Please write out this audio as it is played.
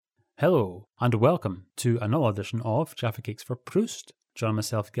Hello, and welcome to another edition of Jaffa Cakes for Proust. Joining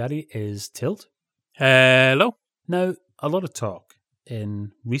myself, Gary, is Tilt. Hello. Now, a lot of talk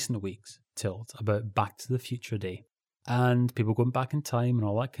in recent weeks, Tilt, about Back to the Future Day, and people going back in time and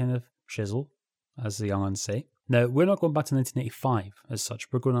all that kind of shizzle, as the young ones say. Now, we're not going back to 1985 as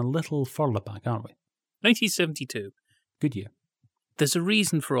such, we're going a little further back, aren't we? 1972. Good year. There's a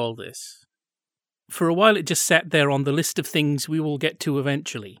reason for all this. For a while it just sat there on the list of things we will get to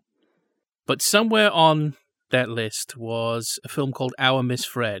eventually. But somewhere on that list was a film called Our Miss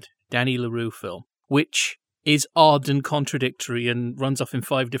Fred, Danny LaRue film, which is odd and contradictory and runs off in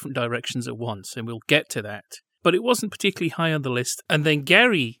 5 different directions at once, and we'll get to that. But it wasn't particularly high on the list. And then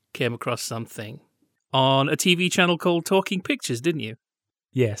Gary came across something on a TV channel called Talking Pictures, didn't you?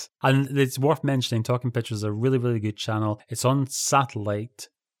 Yes, and it's worth mentioning, Talking Pictures is a really, really good channel. It's on satellite.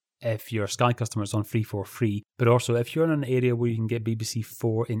 If you're a Sky customer, it's on Free for free. But also, if you're in an area where you can get BBC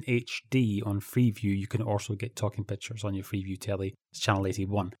 4 in HD on Freeview, you can also get Talking Pictures on your Freeview telly. It's channel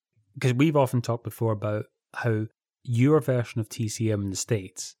 81. Because we've often talked before about how your version of TCM in the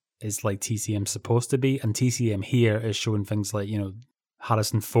States is like TCM's supposed to be, and TCM here is showing things like,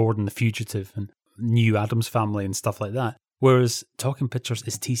 Harrison Ford and The Fugitive and New Addams Family and stuff like that. Whereas Talking Pictures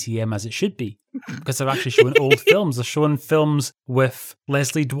is TCM as it should be, because they're actually showing old films. They're showing films with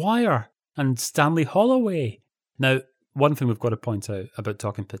Leslie Dwyer and Stanley Holloway. Now, one thing we've got to point out about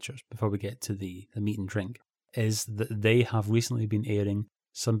Talking Pictures before we get to the meat and drink is that they have recently been airing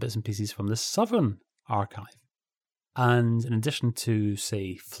some bits and pieces from the Southern Archive. And in addition to,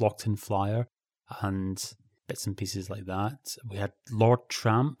 say, Flockton Flyer and bits and pieces like that, we had Lord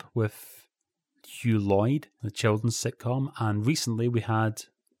Tramp with Hugh Lloyd, the children's sitcom, and recently we had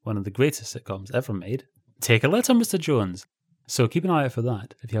one of the greatest sitcoms ever made, Take a Letter, Mr. Jones. So keep an eye out for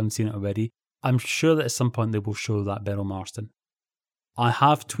that if you haven't seen it already. I'm sure that at some point they will show that Beryl Marston. I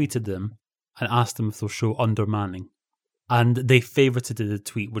have tweeted them and asked them if they'll show Undermanning, and they favorited the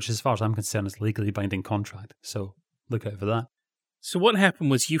tweet, which as far as I'm concerned is a legally binding contract, so look out for that. So what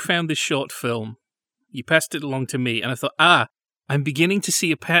happened was you found this short film, you passed it along to me, and I thought, I'm beginning to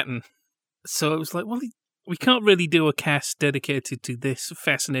see a pattern. So I was like, well, we can't really do a cast dedicated to this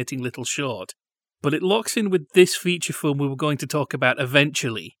fascinating little short, but it locks in with this feature film we were going to talk about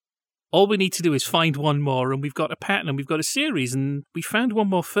eventually. All we need to do is find one more, and we've got a pattern, and we've got a series, and we found one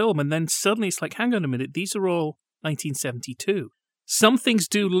more film, and then suddenly it's like, hang on a minute, these are all 1972. Some things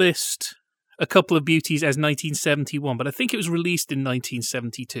do list A Couple of Beauties as 1971, but I think it was released in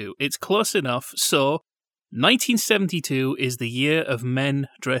 1972. It's close enough, so 1972 is the year of men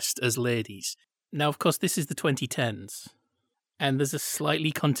dressed as ladies. Now, of course, this is the 2010s, and there's a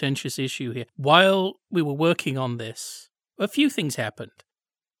slightly contentious issue here. While we were working on this, a few things happened.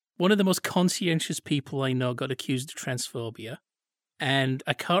 One of the most conscientious people I know got accused of transphobia, and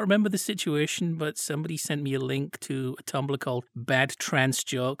I can't remember the situation, but somebody sent me a link to a Tumblr called Bad Trans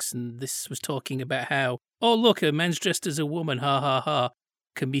Jokes, and this was talking about how, oh, look, a man's dressed as a woman, ha ha ha,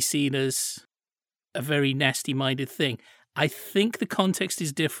 can be seen as a very nasty-minded thing. I think the context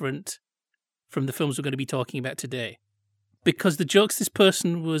is different from the films we're going to be talking about today. Because the jokes this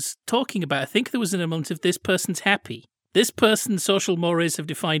person was talking about, I think there was an element of this person's happy. This person's social mores have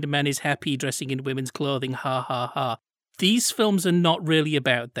defined a man is happy dressing in women's clothing, ha ha ha. These films are not really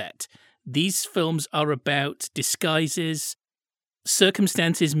about that. These films are about disguises,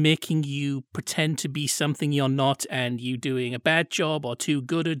 circumstances making you pretend to be something you're not, and you doing a bad job or too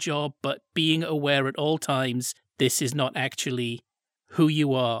good a job, but being aware at all times this is not actually who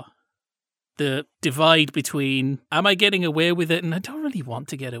you are. The divide between, am I getting away with it, and I don't really want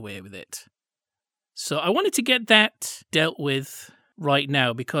to get away with it. So I wanted to get that dealt with right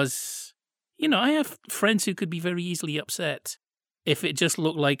now because, I have friends who could be very easily upset if it just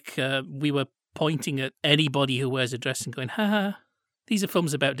looked like we were pointing at anybody who wears a dress and going, ha, these are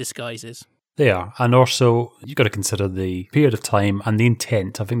films about disguises. They are. And also, you've got to consider the period of time and the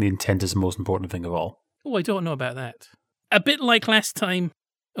intent. I think the intent is the most important thing of all. Oh, I don't know about that. A bit like last time,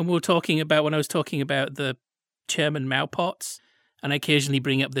 and we were talking about when I was talking about the Chairman Mao pots, and I occasionally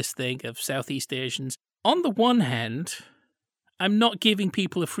bring up this thing of Southeast Asians. On the one hand, I'm not giving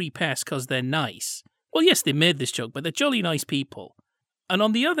people a free pass because they're nice. Well, yes, they made this joke, but they're jolly nice people. And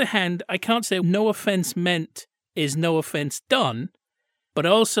on the other hand, I can't say no offense meant is no offense done, but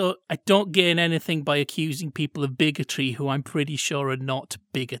also I don't gain anything by accusing people of bigotry who I'm pretty sure are not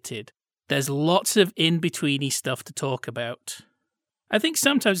bigoted. There's lots of in-betweeny stuff to talk about. I think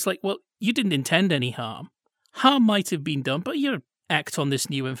sometimes it's like, well, you didn't intend any harm. Harm might have been done, but you act on this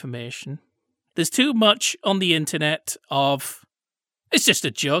new information. There's too much on the internet of, it's just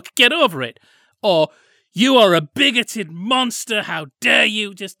a joke, get over it. Or, You are a bigoted monster. How dare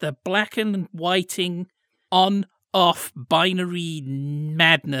you? Just the black and whiting, on, off, binary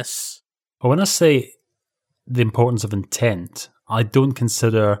madness. Well, when I say the importance of intent, I don't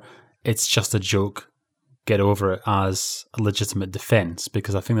consider it's just a joke, get over it, as a legitimate defense,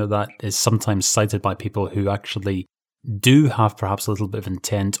 because I think that is sometimes cited by people who actually do have perhaps a little bit of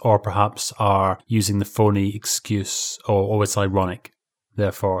intent, or perhaps are using the phony excuse, oh, it's ironic,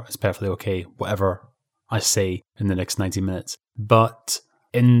 therefore it's perfectly okay, whatever I say in the next 90 minutes. But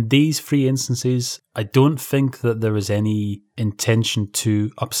in these three instances, I don't think that there is any intention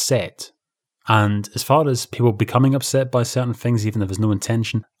to upset. And as far as people becoming upset by certain things, even if there's no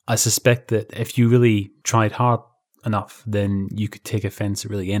intention, I suspect that if you really tried hard enough, then you could take offence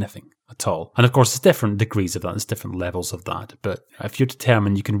at really anything at all. And of course, there's different degrees of that, there's different levels of that. But if you're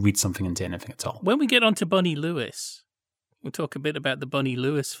determined, you can read something into anything at all. When we get onto Bunny Lewis, we'll talk a bit about the Bunny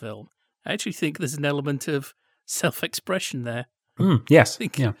Lewis film. I actually think there's an element of self-expression there. Yes. I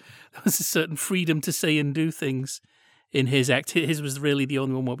think yeah. There was a certain freedom to say and do things in his act. His was really the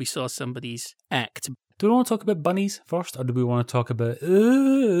only one where we saw somebody's act. Do we want to talk about bunnies first, or do we want to talk about,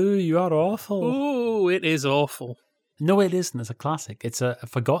 ooh, you are awful? Oh, it is awful. No, it isn't. It's a classic. It's a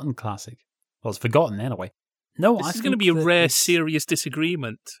forgotten classic. Well, it's forgotten anyway. No, this is going to be a rare, serious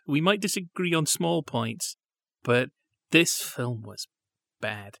disagreement. We might disagree on small points, but this film was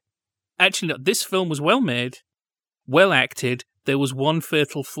bad. Actually, no, this film was well made, well acted. There was one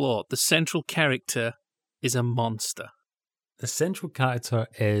fatal flaw. The central character is a monster. The central character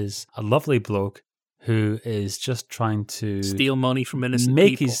is a lovely bloke who is just trying to steal money from innocent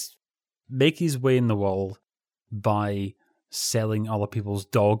people. Make his way in the world by selling other people's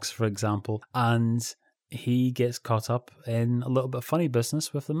dogs, for example, and he gets caught up in a little bit of funny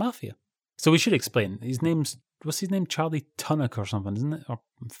business with the mafia. So we should explain. What's his name? Charlie Tunnock or something, isn't it? Or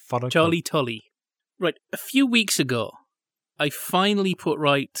Fuddock? Charlie Tully. Right, a few weeks ago, I finally put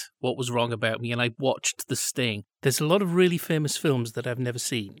right what was wrong about me, and I watched The Sting. There's a lot of really famous films that I've never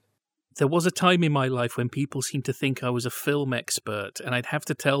seen. There was a time in my life when people seemed to think I was a film expert, and I'd have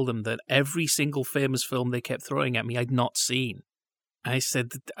to tell them that every single famous film they kept throwing at me I'd not seen. I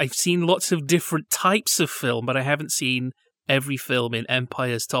said, I've seen lots of different types of film, but I haven't seen every film in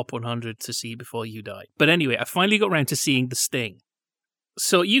Empire's Top 100 to see before you die. But anyway, I finally got around to seeing The Sting.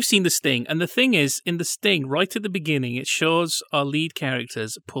 So you've seen The Sting, and the thing is, in The Sting, right at the beginning, it shows our lead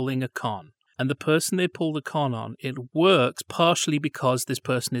characters pulling a con. And the person they pull the con on, it works partially because this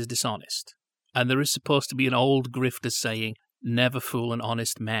person is dishonest. And there is supposed to be an old grifter saying, never fool an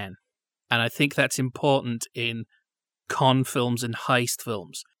honest man. And I think that's important in con films and heist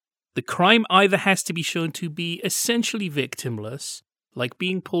films. The crime either has to be shown to be essentially victimless, like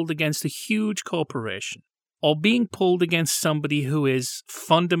being pulled against a huge corporation, or being pulled against somebody who is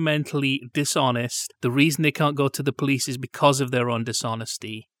fundamentally dishonest. The reason they can't go to the police is because of their own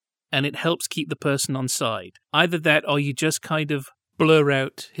dishonesty, and it helps keep the person on side. Either that, or you just kind of blur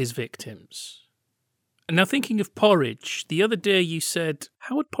out his victims. And now thinking of Porridge, the other day you said,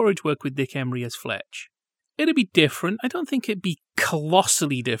 how would Porridge work with Dick Emery as Fletch? It'd be different. I don't think it'd be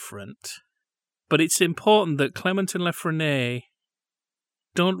colossally different. But it's important that Clement and Lafreniere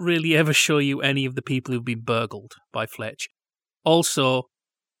don't really ever show you any of the people who've been burgled by Fletch. Also,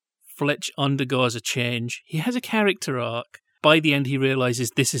 Fletch undergoes a change. He has a character arc. By the end, he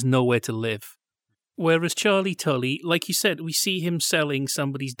realizes this is nowhere to live. Whereas Charlie Tully, like you said, we see him selling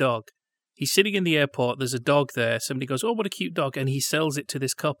somebody's dog. He's sitting in the airport, there's a dog there, somebody goes, oh, what a cute dog, and he sells it to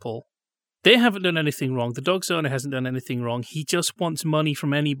this couple. They haven't done anything wrong, the dog's owner hasn't done anything wrong, he just wants money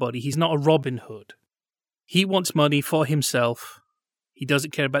from anybody, he's not a Robin Hood. He wants money for himself, he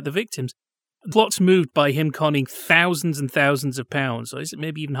doesn't care about the victims. The plot's moved by him conning thousands and thousands of pounds, or is it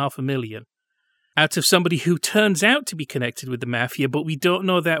maybe even $500,000, out of somebody who turns out to be connected with the mafia, but we don't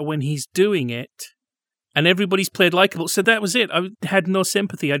know that when he's doing it. And everybody's played likable. So that was it. I had no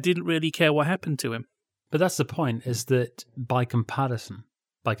sympathy. I didn't really care what happened to him. But that's the point, is that by comparison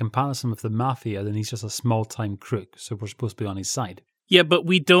with the mafia, then he's just a small-time crook, so we're supposed to be on his side. Yeah, but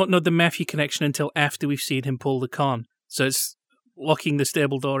we don't know the mafia connection until after we've seen him pull the con. So it's locking the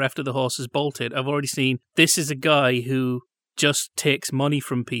stable door after the horse is bolted. I've already seen this is a guy who just takes money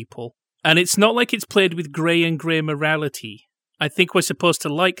from people. And it's not like it's played with grey and grey morality. I think we're supposed to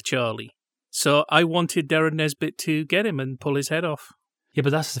like Charlie. So I wanted Darren Nesbitt to get him and pull his head off. Yeah,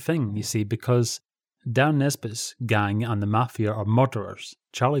 but that's the thing, you see, because Darren Nesbitt's gang and the mafia are murderers.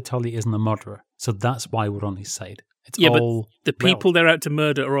 Charlie Tully isn't a murderer, so that's why we're on his side. It's yeah, all but the people they're out to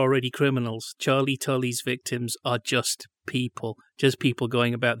murder are already criminals. Charlie Tully's victims are just people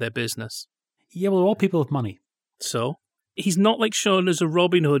going about their business. Yeah, well, they're all people with money. So? He's not like shown as a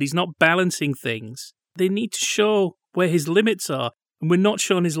Robin Hood. He's not balancing things. They need to show where his limits are, and we're not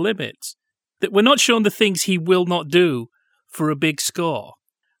shown his limits. That we're not shown the things he will not do for a big score.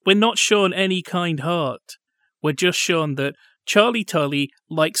 We're not shown any kind heart. We're just shown that Charlie Tully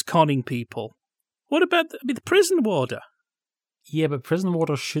likes conning people. What about the prison warder? Yeah, but prison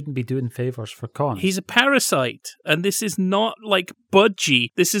warders shouldn't be doing favours for cons. He's a parasite, and this is not like Budgie.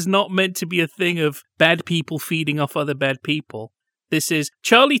 This is not meant to be a thing of bad people feeding off other bad people. This is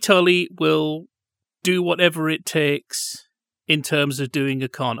Charlie Tully will do whatever it takes in terms of doing a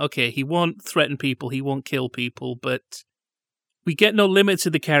con. Okay, he won't threaten people, he won't kill people, but we get no limit to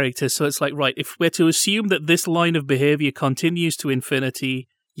the character, so it's like, right, if we're to assume that this line of behaviour continues to infinity,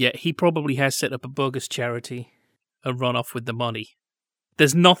 yeah, he probably has set up a bogus charity and run off with the money.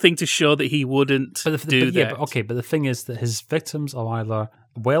 There's nothing to show that he wouldn't do that. Yeah, but the thing is that his victims are either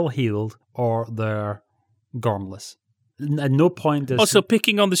well-heeled or they're gormless. At no point is... Also,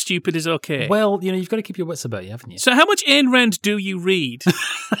 picking on the stupid is okay. Well, you've got to keep your wits about you, haven't you? So how much Ayn Rand do you read?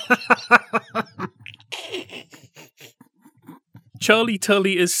 Charlie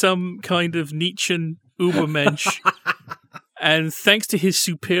Tully is some kind of Nietzschean Ubermensch, and thanks to his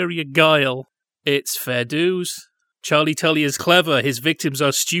superior guile, it's fair dues. Charlie Tully is clever, his victims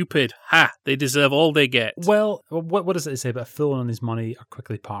are stupid. Ha! They deserve all they get. Well, what does it say about a fool and his money are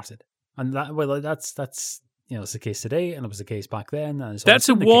quickly parted? And that's it's the case today, and it was the case back then. And that's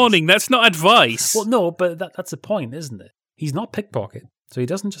a warning. That's not advice. Well, no, but that's the point, isn't it? He's not pickpocket, so he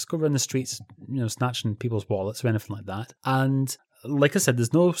doesn't just go around the streets, snatching people's wallets or anything like that. And like I said,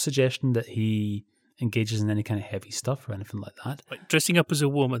 there's no suggestion that he engages in any kind of heavy stuff or anything like that. Like dressing up as a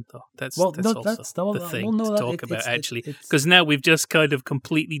woman, though. That's also the thing to talk about, actually. Because now we've just kind of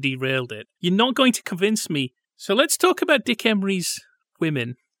completely derailed it. You're not going to convince me. So let's talk about Dick Emery's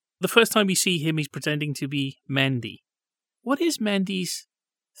women. The first time we see him, he's pretending to be Mandy. What is Mandy's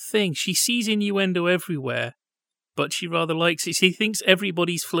thing? She sees innuendo everywhere, but she rather likes it. She thinks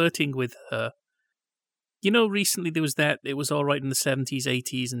everybody's flirting with her. Recently there was that. It was all right in the 70s,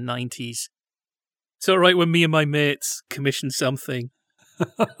 80s, and 90s. It's all right when me and my mates commission something,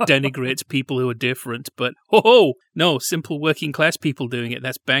 denigrates people who are different, but no, simple working class people doing it,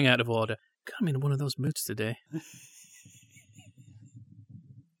 that's bang out of order. God, I'm in one of those moods today.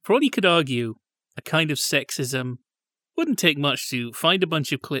 For all you could argue, a kind of sexism wouldn't take much to find a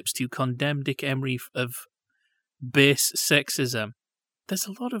bunch of clips to condemn Dick Emery of base sexism. There's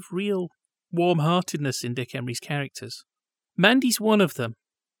a lot of real warm-heartedness in Dick Emery's characters. Mandy's one of them.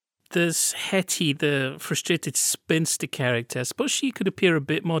 There's Hetty, the frustrated spinster character. I suppose she could appear a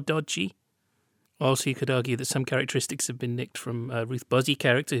bit more dodgy. Also, you could argue that some characteristics have been nicked from a Ruth Buzzy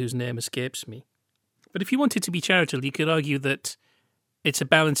character whose name escapes me. But if you wanted to be charitable, you could argue that it's a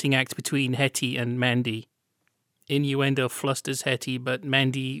balancing act between Hetty and Mandy. Innuendo flusters Hetty, but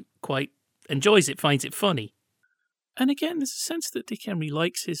Mandy quite enjoys it, finds it funny. And again, there's a sense that Dick Emery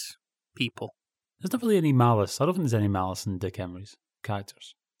likes his people. There's not really any malice. I don't think there's any malice in Dick Emery's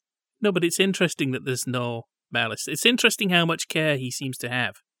characters. No, but it's interesting that there's no malice. It's interesting how much care he seems to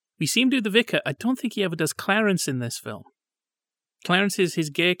have. We see him do the vicar. I don't think he ever does Clarence in this film. Clarence is his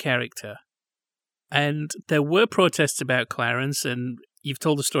gay character. And there were protests about Clarence, and you've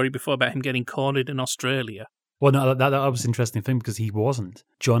told the story before about him getting cornered in Australia. Well, no, that was an interesting thing because he wasn't.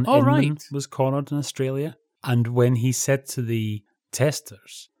 John Inman was cornered in Australia. And when he said to the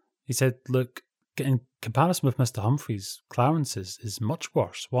testers, he said, look, in comparison with Mr. Humphreys, Clarence is much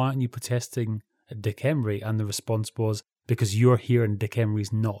worse. Why aren't you protesting at Dick Emery? And the response was, because you're here and Dick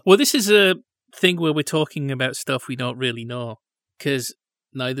Emery's not. Well, this is a thing where we're talking about stuff we don't really know, because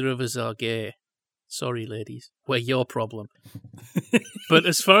neither of us are gay. Sorry, ladies. We're your problem. But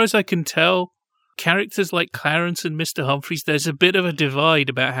as far as I can tell, characters like Clarence and Mr. Humphreys, there's a bit of a divide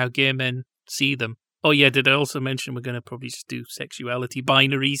about how gay men see them. Oh yeah, did I also mention we're going to probably just do sexuality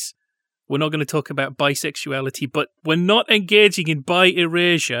binaries? We're not going to talk about bisexuality, but we're not engaging in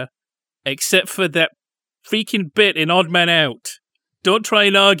bi-erasure, except for that freaking bit in Odd Man Out. Don't try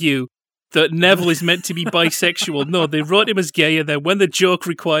and argue that Neville is meant to be bisexual. No, they wrote him as gay, and then when the joke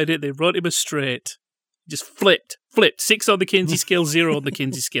required it, they wrote him as straight. Just flipped. 6 on the Kinsey scale, 0 on the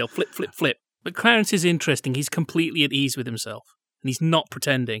Kinsey scale. Flip. But Clarence is interesting. He's completely at ease with himself, and he's not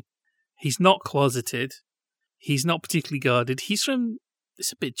pretending. He's not closeted. He's not particularly guarded. He's from...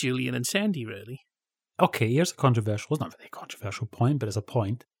 It's a bit Julian and Sandy, really. Okay, here's a controversial... Well, it's not really a controversial point, but it's a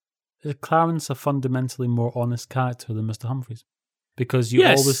point. Is Clarence a fundamentally more honest character than Mr. Humphreys? Because you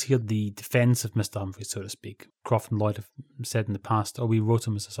always hear the defence of Mr. Humphreys, so to speak. Croft and Lloyd have said in the past, we wrote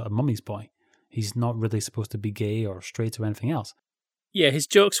him as a sort of mummy's boy. He's not really supposed to be gay or straight or anything else. Yeah, his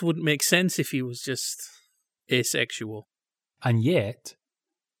jokes wouldn't make sense if he was just asexual. And yet,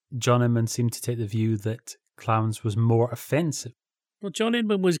 John Inman seemed to take the view that Clarence was more offensive. Well, John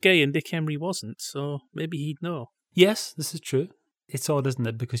Inman was gay and Dick Emery wasn't, so maybe he'd know. Yes, this is true. It's odd, isn't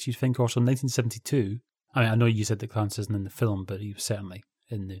it? Because you'd think also in 1972, I mean, I know you said that Clarence isn't in the film, but he was certainly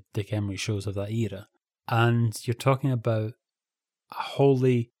in the Dick Emery shows of that era. And you're talking about a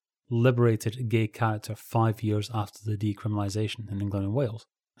wholly liberated gay character 5 years after the decriminalisation in England and Wales.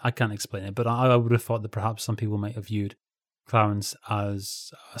 I can't explain it, but I would have thought that perhaps some people might have viewed Clarence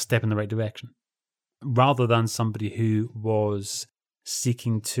as a step in the right direction, rather than somebody who was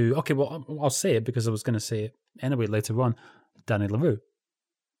seeking to... Okay, well, I'll say it because I was going to say it anyway later on. Danny LaRue,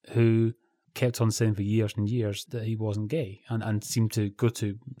 who kept on saying for years and years that he wasn't gay and seemed to go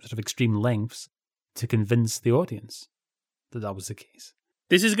to sort of extreme lengths to convince the audience that that was the case.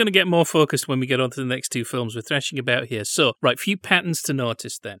 This is going to get more focused when we get on to the next two films we're thrashing about here. So, right, few patterns to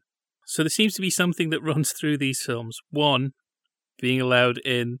notice then. So there seems to be something that runs through these films. One, being allowed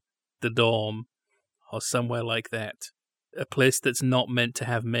in the dorm or somewhere like that. A place that's not meant to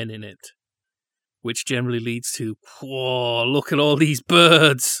have men in it. Which generally leads to, whoa, look at all these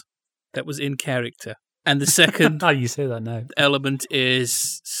birds. That was in character. And the second you say that now. element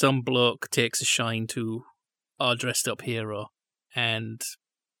is some bloke takes a shine to our dressed up hero. And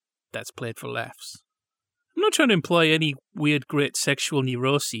that's played for laughs. I'm not trying to imply any weird, great sexual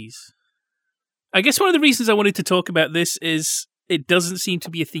neuroses. I guess one of the reasons I wanted to talk about this is it doesn't seem to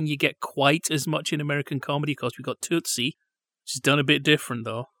be a thing you get quite as much in American comedy. Of course, we've got Tootsie, which is done a bit different,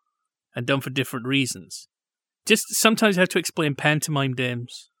 though, and done for different reasons. Just sometimes I have to explain pantomime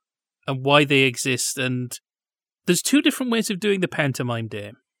dames and why they exist, and there's two different ways of doing the pantomime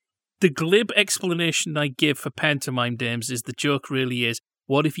dame. The glib explanation I give for pantomime dames is the joke really is,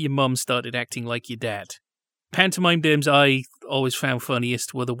 what if your mum started acting like your dad? Pantomime dames I always found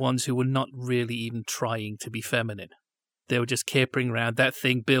funniest were the ones who were not really even trying to be feminine. They were just capering around that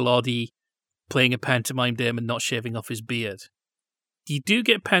thing, Bill Oddie playing a pantomime dame and not shaving off his beard. You do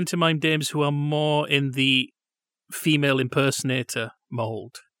get pantomime dames who are more in the female impersonator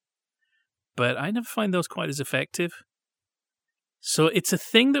mold, but I never find those quite as effective. So it's a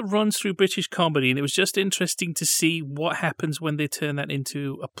thing that runs through British comedy, and it was just interesting to see what happens when they turn that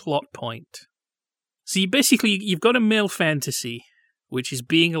into a plot point. So you've got a male fantasy, which is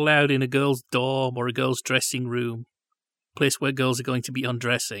being allowed in a girl's dorm or a girl's dressing room, place where girls are going to be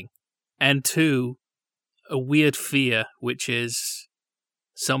undressing. And two, a weird fear, which is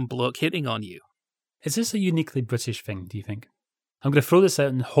some bloke hitting on you. Is this a uniquely British thing, do you think? I'm going to throw this out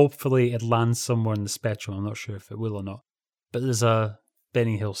and hopefully it lands somewhere in the spectrum. I'm not sure if it will or not. But there's a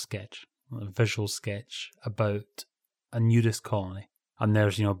Benny Hill sketch, a visual sketch about a nudist colony. And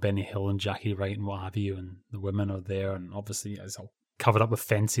there's, Benny Hill and Jackie Wright and what have you, and the women are there, and obviously it's all covered up with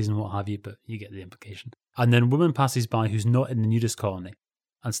fences and what have you, but you get the implication. And then a woman passes by who's not in the nudist colony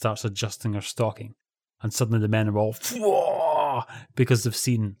and starts adjusting her stocking. And suddenly the men are all, whoa, because they've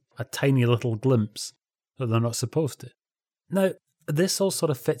seen a tiny little glimpse that they're not supposed to. Now, this all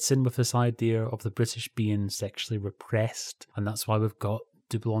sort of fits in with this idea of the British being sexually repressed, and that's why we've got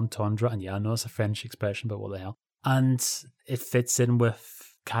double entendre, and yeah, I know it's a French expression, but what the hell. And it fits in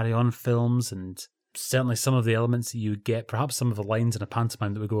with Carry On films, and certainly some of the elements that you get, perhaps some of the lines in a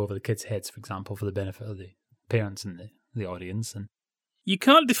pantomime that would go over the kids' heads, for example, for the benefit of the parents and the audience. And you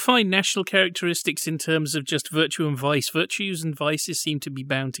can't define national characteristics in terms of just virtue and vice. Virtues and vices seem to be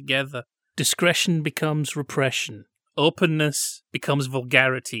bound together. Discretion becomes repression. Openness becomes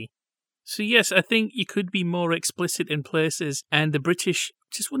vulgarity. So yes, I think you could be more explicit in places, and the British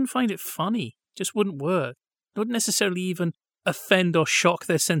just wouldn't find it funny. Just wouldn't work. It wouldn't necessarily even offend or shock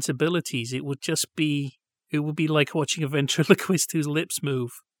their sensibilities. It would be like watching a ventriloquist whose lips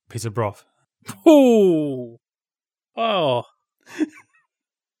move. Piece of broth. Oh.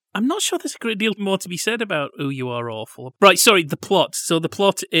 I'm not sure there's a great deal more to be said about Ooh, You Are Awful. Right, sorry, the plot. So the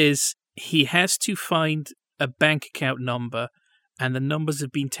plot is he has to find a bank account number, and the numbers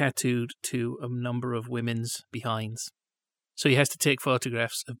have been tattooed to a number of women's behinds. So he has to take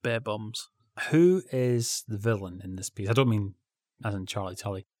photographs of bare bums. Who is the villain in this piece? I don't mean as in Charlie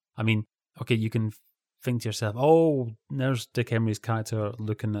Tully. I mean, okay, you can think to yourself, oh, there's Dick Emery's character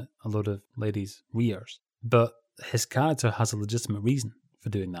looking at a load of ladies' rears. But his character has a legitimate reason for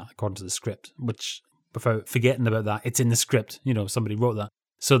doing that, according to the script, which, without forgetting about that, it's in the script. Somebody wrote that.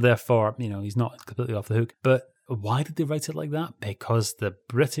 So therefore, he's not completely off the hook. But why did they write it like that? Because the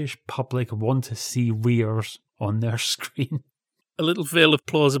British public want to see rears on their screen. A little veil of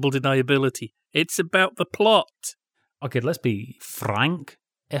plausible deniability. It's about the plot. Okay, let's be frank.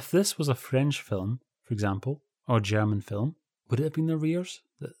 If this was a French film, for example, or a German film, would it have been the rears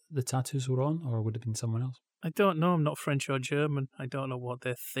that the tattoos were on, or would it have been someone else? I don't know. I'm not French or German. I don't know what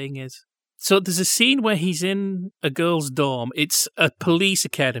their thing is. So there's a scene where he's in a girl's dorm. It's a police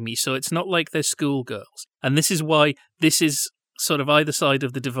academy, so it's not like they're schoolgirls. And this is why this is sort of either side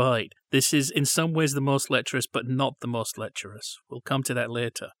of the divide. This is in some ways the most lecherous, but not the most lecherous. We'll come to that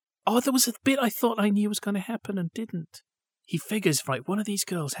later. Oh, there was a bit I thought I knew was going to happen and didn't. He figures, right, one of these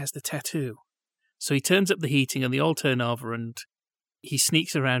girls has the tattoo. So he turns up the heating and they all turn over and he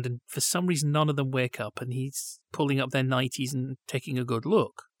sneaks around and for some reason none of them wake up and he's pulling up their nighties and taking a good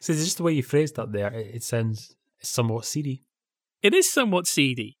look. So just the way you phrased that there, it sounds somewhat seedy. It is somewhat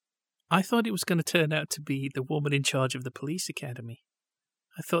seedy. I thought it was going to turn out to be the woman in charge of the police academy.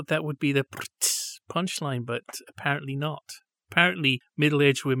 I thought that would be the punchline, but apparently not. Apparently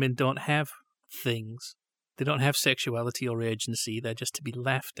middle-aged women don't have things. They don't have sexuality or agency. They're just to be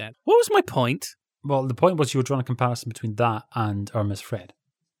laughed at. What was my point? Well, the point was you were drawing a comparison between that and Our Miss Fred.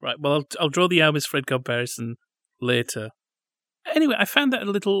 Right, well, I'll draw the Our Miss Fred comparison later. Anyway, I found that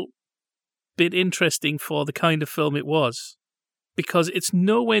a little bit interesting for the kind of film it was. Because it's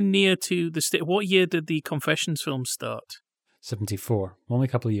nowhere near to the state. What year did the Confessions film start? 74. Only a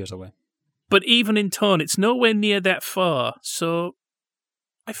couple of years away. But even in tone, it's nowhere near that far. So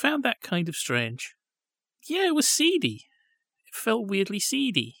I found that kind of strange. Yeah, it was seedy. It felt weirdly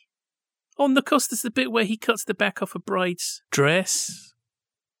seedy. On the coast, there's the bit where he cuts the back off a bride's dress.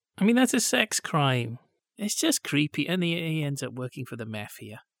 I mean, that's a sex crime. It's just creepy, and he ends up working for the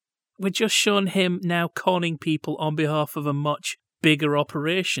mafia. We're just showing him now conning people on behalf of a much bigger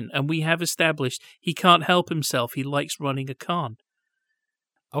operation, and we have established he can't help himself. He likes running a con.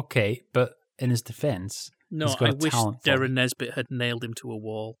 Okay, but in his defence, no, he's got I a wish talent. Darren Nesbitt had nailed him to a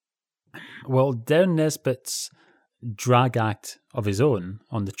wall. Well, Darren Nesbitt's drag act of his own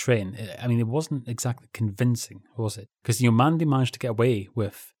on the train, I mean, it wasn't exactly convincing, was it? Because, Mandy managed to get away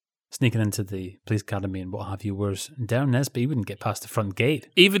with sneaking into the police academy and what have you, whereas Darren Nesbitt, he wouldn't get past the front gate.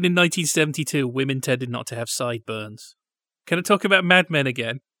 Even in 1972, women tended not to have sideburns. Can I talk about Mad Men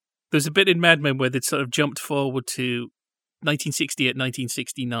again? There's a bit in Mad Men where they'd sort of jumped forward to 1968,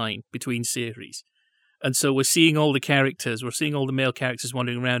 1969 between series. And so we're seeing all the male characters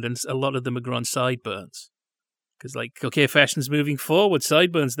wandering around, and a lot of them are growing sideburns. Because, okay, fashion's moving forward,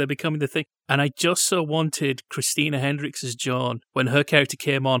 sideburns, they're becoming the thing. And I just so wanted Christina Hendricks' Joan, when her character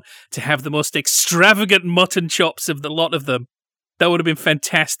came on, to have the most extravagant mutton chops of the lot of them. That would have been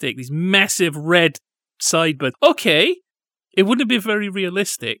fantastic. These massive red sideburns. Okay, it wouldn't have been very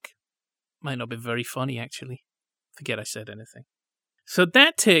realistic. Might not have been very funny, actually. Forget I said anything. So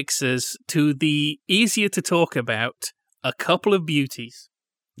that takes us to the easier to talk about, A Couple of Beauties.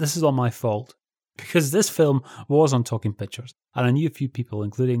 This is all my fault. Because this film was on Talking Pictures, and I knew a few people,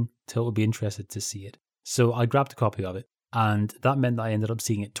 including Till, would be interested to see it. So I grabbed a copy of it, and that meant that I ended up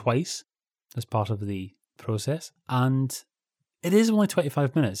seeing it twice as part of the process. And it is only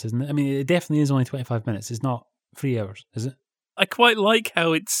 25 minutes, isn't it? I mean, it definitely is only 25 minutes. It's not 3 hours, is it? I quite like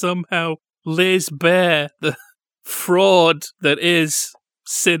how it somehow lays bare the fraud that is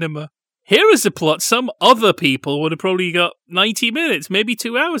cinema. Here is a plot some other people would have probably got 90 minutes, maybe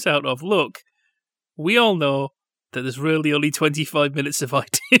 2 hours out of. Look, we all know that there's really only 25 minutes of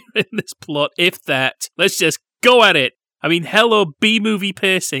idea in this plot, if that. Let's just go at it. I mean, hello, B-movie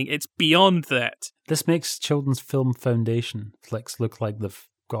pacing. It's beyond that. This makes Children's Film Foundation flicks look like they've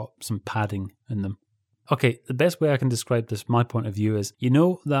got some padding in them. Okay, the best way I can describe this, my point of view, is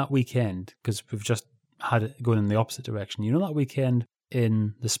that weekend, because we've just had it going in the opposite direction, that weekend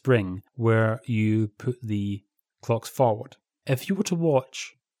in the spring where you put the clocks forward. If you were to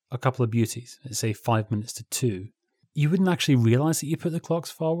watch A Couple of Beauties, let's say 5 minutes to 2, you wouldn't actually realise that you put the clocks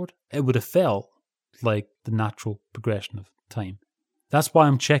forward. It would have felt like the natural progression of time. That's why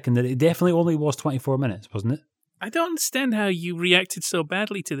I'm checking that it definitely only was 24 minutes, wasn't it? I don't understand how you reacted so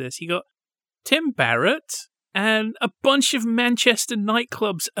badly to this. You got Tim Barrett and a bunch of Manchester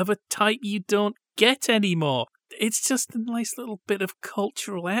nightclubs of a type you don't get anymore. It's just a nice little bit of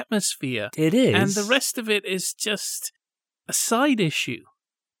cultural atmosphere. It is. And the rest of it is just a side issue.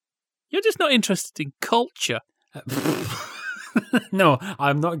 You're just not interested in culture. No,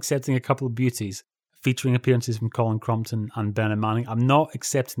 I'm not accepting A Couple of Beauties featuring appearances from Colin Crompton and Bernard Manning. I'm not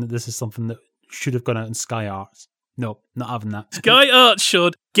accepting that this is something that should have gone out in Sky Arts. No, not having that. Sky Arts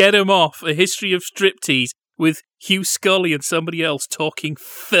should Get 'Em Off, A History of Striptease, with Hugh Scully and somebody else talking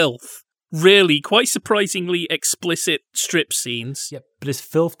filth. Really, quite surprisingly explicit strip scenes. Yeah, but it's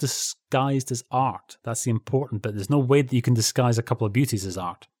filth disguised as art. That's the important bit. There's no way that you can disguise A Couple of Beauties as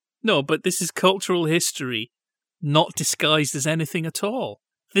art. No, but this is cultural history, not disguised as anything at all.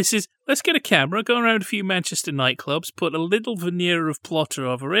 This is, let's get a camera, go around a few Manchester nightclubs, put a little veneer of plotter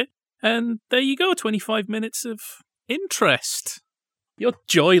over it, And there you go, 25 minutes of interest. You're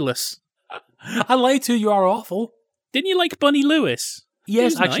joyless. I lied to you. You are awful. Didn't you like Bunny Lewis? Yes, He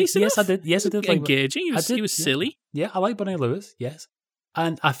was actually, nice yes, I enough. did. Yes, I did. Engaging. He was yeah. silly. Yeah, I like Bunny Lewis. Yes,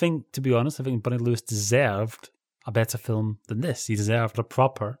 and I think, to be honest, I think Bunny Lewis deserved a better film than this. He deserved a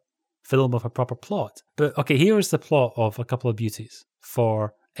proper film with a proper plot. But okay, here is the plot of A Couple of Beauties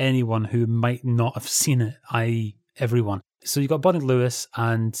for anyone who might not have seen it, i.e., everyone. So you got Bunny Lewis,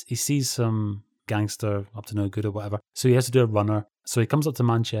 and he sees some gangster up to no good or whatever. So he has to do a runner. So he comes up to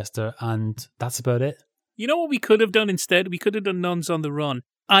Manchester, and that's about it. You know what we could have done instead? We could have done Nuns on the Run.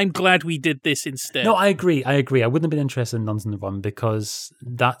 I'm glad we did this instead. No, I agree. I wouldn't have been interested in Nuns on the Run because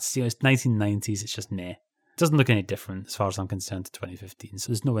that's, it's 1990s. It's just nah. It doesn't look any different as far as I'm concerned to 2015. So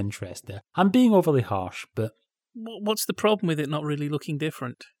there's no interest there. I'm being overly harsh, but what's the problem with it not really looking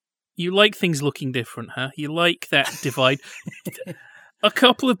different? You like things looking different, huh? You like that divide. A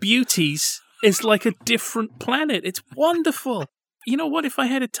Couple of Beauties is like a different planet. It's wonderful. You know what? If I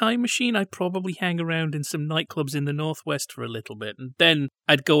had a time machine, I'd probably hang around in some nightclubs in the Northwest for a little bit, and then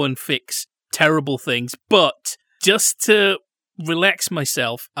I'd go and fix terrible things. But just to relax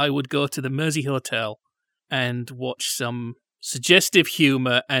myself, I would go to the Mersey Hotel and watch some suggestive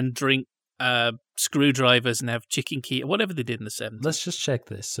humour and drink screwdrivers and have chicken key, whatever they did in the 70s. Let's just check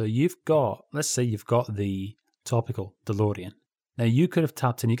this. So let's say you've got the topical DeLorean. Now you could have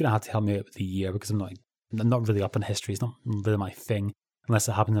tapped in, you're going to have to help me out with the year because I'm not really up in history. It's not really my thing unless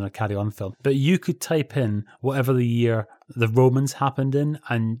it happened in a carry-on film. But you could type in whatever the year the Romans happened in,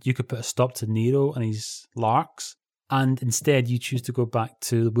 and you could put a stop to Nero and his larks, and instead you choose to go back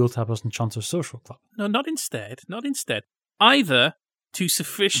to the Wheel Tappers and Chaucer Social Club. No, not instead. Not instead. Either to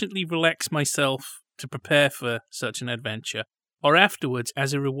sufficiently relax myself to prepare for such an adventure, or afterwards,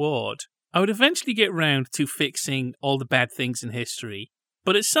 as a reward, I would eventually get round to fixing all the bad things in history.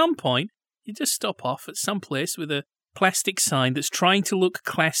 But at some point, you just stop off at some place with a plastic sign that's trying to look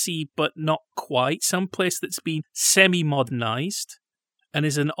classy but not quite, some place that's been semi-modernized and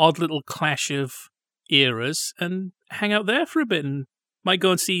is an odd little clash of eras, and hang out there for a bit and might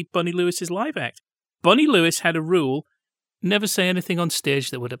go and see Bunny Lewis's live act. Bunny Lewis had a rule: never say anything on stage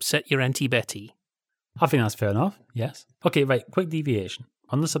that would upset your Auntie Betty. I think that's fair enough, yes. Okay, right, quick deviation.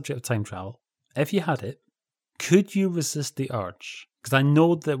 On the subject of time travel, if you had it, could you resist the urge? Because I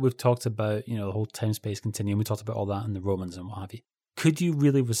know that we've talked about, the whole time-space continuum. We talked about all that in the Romans and what have you. Could you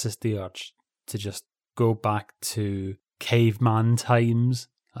really resist the urge to just go back to caveman times,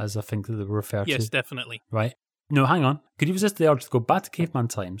 as I think that they were referred to? Yes, definitely. Right? No, hang on. Could you resist the urge to go back to caveman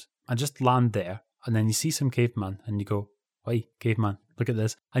times and just land there, and then you see some caveman and you go, "Hey, caveman, look at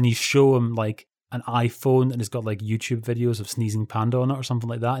this," and you show him like an iPhone and it's got like YouTube videos of Sneezing Panda on it or something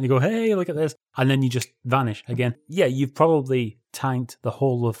like that, and you go, "Hey, look at this," and then you just vanish again. Yeah, you've probably tanked the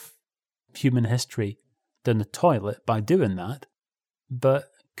whole of human history down the toilet by doing that, but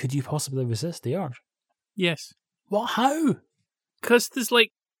could you possibly resist the urge? Yes. What? How? Because there's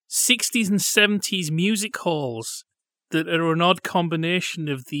like 60s and 70s music halls that are an odd combination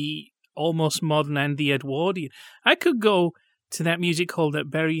of the almost modern and the Edwardian. I could go to that music hall that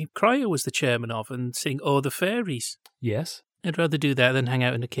Barry Cryer was the chairman of and sing "Oh, the Fairies." Yes. I'd rather do that than hang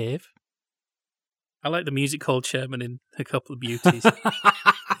out in a cave. I like the music hall chairman in A Couple of Beauties.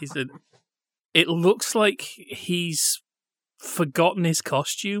 It looks like he's forgotten his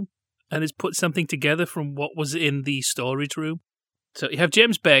costume and has put something together from what was in the storage room. So you have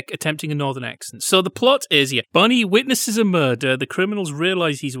James Beck attempting a northern accent. So the plot is here. Bunny witnesses a murder. The criminals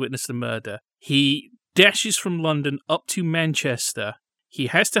realise he's witnessed the murder. He dashes from London up to Manchester. He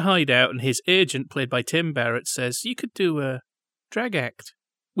has to hide out, and his agent, played by Tim Barrett, says, "You could do a drag act."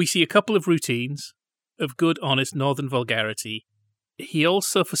 We see a couple of routines of good, honest northern vulgarity. He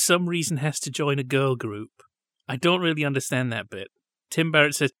also, for some reason, has to join a girl group. I don't really understand that bit. Tim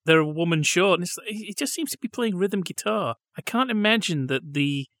Barrett says they're a woman short, and he just seems to be playing rhythm guitar. I can't imagine that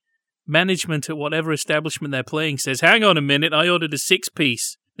the management at whatever establishment they're playing says, "Hang on a minute, I ordered a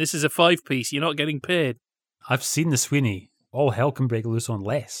 6-piece. This is a 5-piece. You're not getting paid." I've seen the Sweeney. All hell can break loose on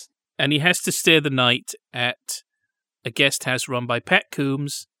less. And he has to stay the night at a guest house run by Pat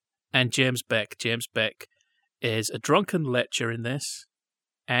Coombs and James Beck. James Beck is a drunken lecher in this,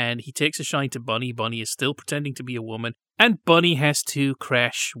 and he takes a shine to Bunny. Bunny is still pretending to be a woman, and Bunny has to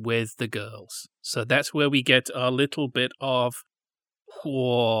crash with the girls. So that's where we get our little bit of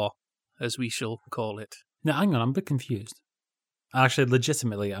war, as we shall call it. Now, hang on, I'm a bit confused. Actually,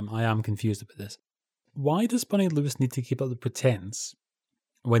 legitimately, I am confused about this. Why does Bunny Lewis need to keep up the pretense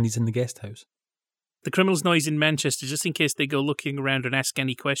when he's in the guest house? The criminals know he's in Manchester, just in case they go looking around and ask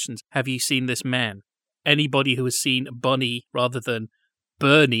any questions. Have you seen this man? Anybody who has seen Bunny rather than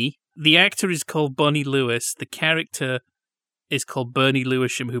Bernie The actor is called Bonnie Lewis. The character is called Bernie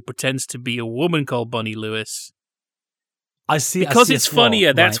Lewisham, who pretends to be a woman called Bonnie Lewis. I see. Because I see it's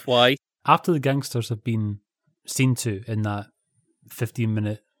funnier, that's why. After the gangsters have been seen to in that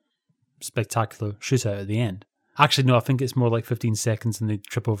 15-minute spectacular shootout at the end. Actually, no, I think it's more like 15 seconds and they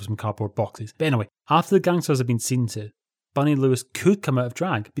trip over some cardboard boxes. But anyway, after the gangsters have been seen to, Bunny Lewis could come out of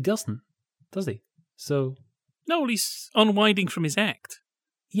drag, but he doesn't, does he? So... No, he's unwinding from his act.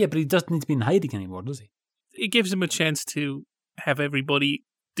 Yeah, but he doesn't need to be in hiding anymore, does he? It gives him a chance to have everybody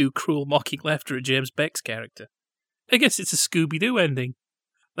do cruel mocking laughter at James Beck's character. I guess it's a Scooby-Doo ending.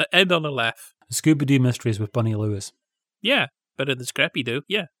 But end on a laugh. Scooby-Doo Mysteries with Bunny Lewis. Yeah, better than Scrappy-Doo,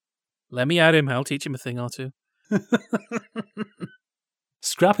 yeah. Let me at him, I'll teach him a thing or two.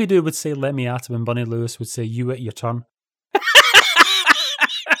 Scrappy-Doo would say, let me at him, and Bunny Lewis would say, you at your turn.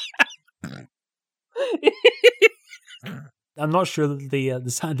 I'm not sure that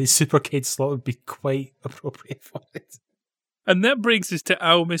the Saturday Supercade slot would be quite appropriate for it. And that brings us to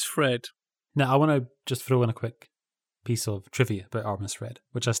Our Miss Fred. Now, I want to just throw in a quick piece of trivia about Our Miss Fred,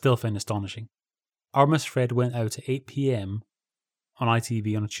 which I still find astonishing. Our Miss Fred went out at 8 p.m. on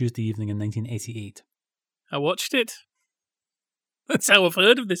ITV on a Tuesday evening in 1988. I watched it. That's how I've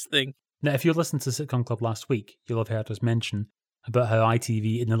heard of this thing. Now, if you listened to Sitcom Club last week, you'll have heard us mention about how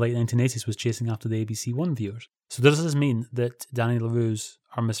ITV in the late 1980s was chasing after the ABC One viewers. So does this mean that Danny LaRue's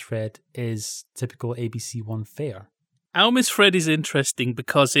Our Miss Fred is typical ABC One fare? Our Miss Fred is interesting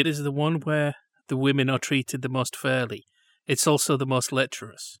because it is the one where the women are treated the most fairly. It's also the most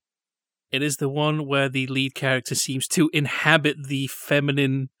lecherous. It is the one where the lead character seems to inhabit the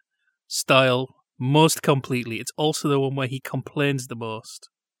feminine style most completely. It's also the one where he complains the most.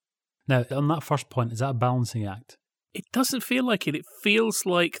 Now, on that first point, is that a balancing act? It doesn't feel like it. It feels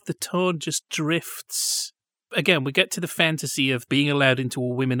like the tone just drifts. Again, we get to the fantasy of being allowed into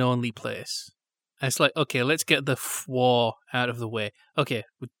a women-only place. And it's like, okay, let's get the war out of the way. Okay,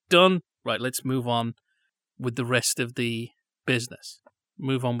 we're done. Right, let's move on with the rest of the business.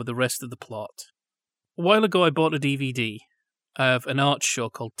 Move on with the rest of the plot. A while ago, I bought a DVD of an art show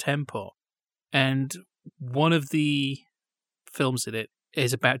called Tempo. And one of the films in it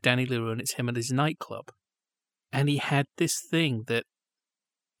is about Danny LaRue, and it's him at his nightclub. And he had this thing that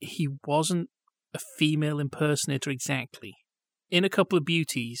he wasn't a female impersonator exactly. In A Couple of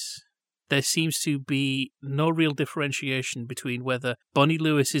Beauties, there seems to be no real differentiation between whether Bonnie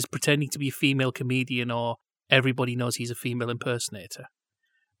Lewis is pretending to be a female comedian or everybody knows he's a female impersonator.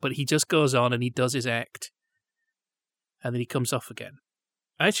 But he just goes on and he does his act, and then he comes off again.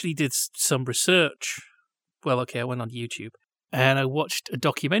 I actually did some research. Well, okay, I went on YouTube, and I watched a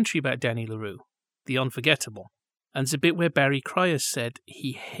documentary about Danny LaRue, The Unforgettable. And there's a bit where Barry Cryer said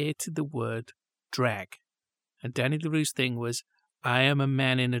he hated the word drag. And Danny LaRue's thing was, I am a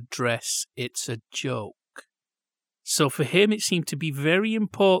man in a dress, it's a joke. So for him, it seemed to be very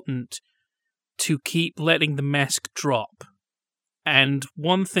important to keep letting the mask drop. And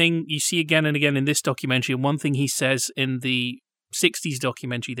one thing you see again and again in this documentary, and one thing he says in the 60s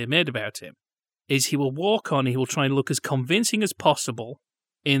documentary they made about him, is he will walk on and he will try and look as convincing as possible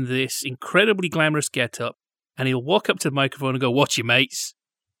in this incredibly glamorous get-up, and he'll walk up to the microphone and go, "Watch your mates."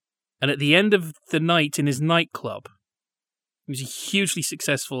 And at the end of the night in his nightclub, it was a hugely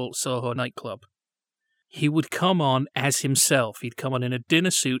successful Soho nightclub, he would come on as himself. He'd come on in a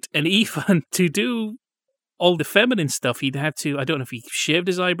dinner suit, and even to do all the feminine stuff, he'd have to, I don't know if he shaved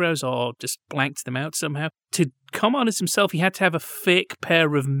his eyebrows or just blanked them out somehow. To come on as himself, he had to have a fake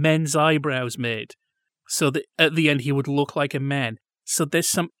pair of men's eyebrows made so that at the end he would look like a man. So there's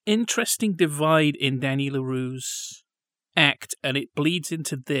some interesting divide in Danny LaRue's act, and it bleeds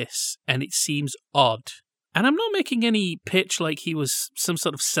into this, and it seems odd. And I'm not making any pitch like he was some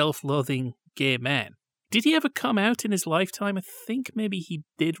sort of self-loathing gay man. Did he ever come out in his lifetime? I think maybe he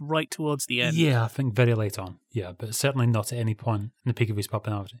did right towards the end. Yeah, I think very late on. Yeah, but certainly not at any point in the peak of his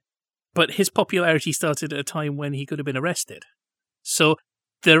popularity. But his popularity started at a time when he could have been arrested. So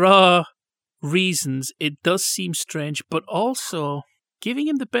there are reasons. It does seem strange, but also giving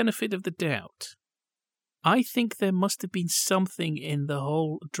him the benefit of the doubt. I think there must have been something in the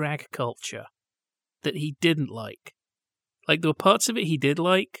whole drag culture that he didn't like. Like, there were parts of it he did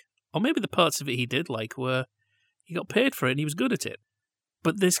like, or maybe the parts of it he did like were he got paid for it and he was good at it.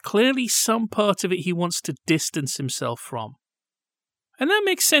 But there's clearly some part of it he wants to distance himself from. And that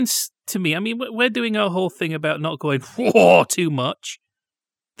makes sense to me. I mean, we're doing our whole thing about not going, whoa, too much.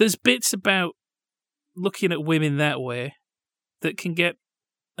 There's bits about looking at women that way that can get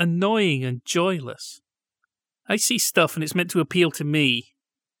annoying and joyless. I see stuff and it's meant to appeal to me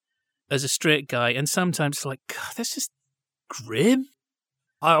as a straight guy, and sometimes it's like, God, that's just grim.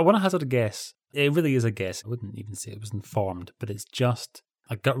 I want to hazard a guess. It really is a guess. I wouldn't even say it was informed, but it's just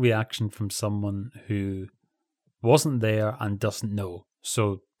a gut reaction from someone who wasn't there and doesn't know.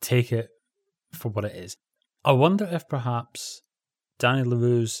 So take it for what it is. I wonder if perhaps Danny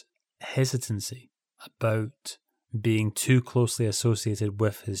LaRue's hesitancy about being too closely associated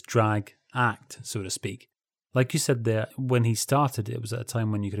with his drag act, so to speak. Like you said there, when he started, it was at a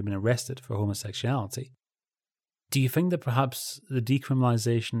time when you could have been arrested for homosexuality. Do you think that perhaps the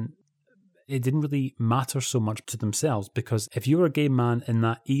decriminalisation, it didn't really matter so much to themselves? Because if you were a gay man in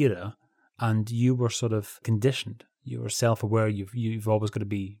that era and you were sort of conditioned, you were self-aware, you've always got to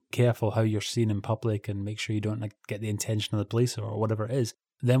be careful how you're seen in public and make sure you don't get the attention of the police or whatever it is,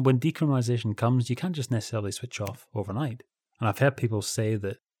 then when decriminalisation comes, you can't just necessarily switch off overnight. And I've heard people say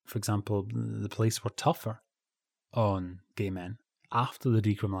that, for example, the police were tougher on gay men after the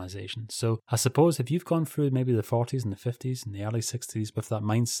decriminalisation. So I suppose if you've gone through maybe the 40s and the 50s and the early 60s with that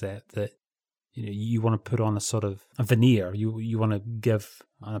mindset that you want to put on a sort of a veneer, you want to give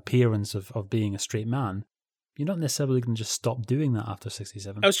an appearance of being a straight man, you're not necessarily going to just stop doing that after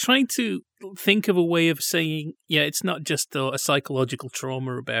 67. I was trying to think of a way of saying, yeah, it's not just a psychological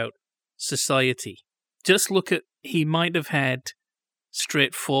trauma about society. Just look at, he might have had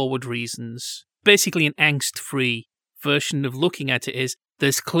straightforward reasons. Basically, an angst-free version of looking at it is,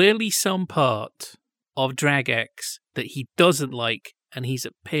 there's clearly some part of drag acts that he doesn't like, and he's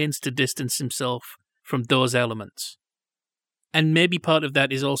at pains to distance himself from those elements. And maybe part of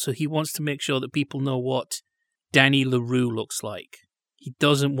that is also he wants to make sure that people know what Danny LaRue looks like. He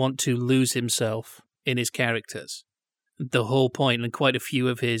doesn't want to lose himself in his characters. The whole point, and quite a few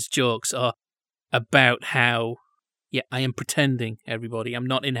of his jokes are about how, yeah, I am pretending, everybody. I'm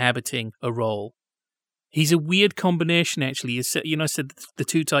not inhabiting a role. He's a weird combination, actually. I said the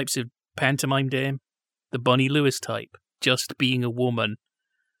two types of pantomime dame. The Bonnie Lewis type, just being a woman,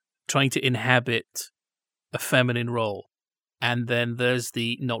 trying to inhabit a feminine role. And then there's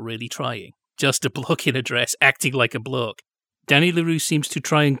the not really trying. Just a bloke in a dress, acting like a bloke. Danny LaRue seems to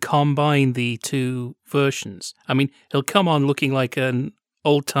try and combine the two versions. I mean, he'll come on looking like an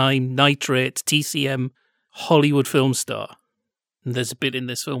old-time nitrate TCM Hollywood film star. And there's a bit in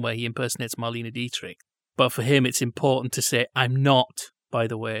this film where he impersonates Marlene Dietrich. But for him, it's important to say, I'm not, by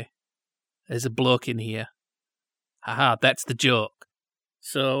the way. There's a bloke in here. Haha, that's the joke.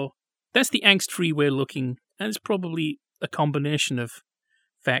 So that's the angst-free way of looking, and it's probably a combination of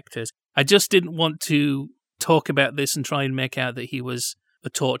factors. I just didn't want to talk about this and try and make out that he was a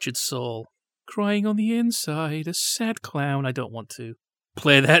tortured soul, crying on the inside, a sad clown. I don't want to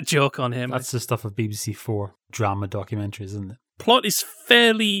play that joke on him. That's the stuff of BBC 4 drama documentaries, isn't it? Plot is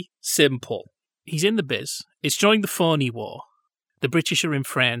fairly simple. He's in the biz. It's during the Phoney War. The British are in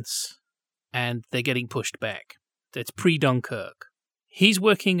France, and they're getting pushed back. It's pre-Dunkirk. He's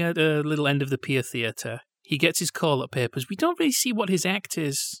working at a little end of the pier theatre. He gets his call-up papers. We don't really see what his act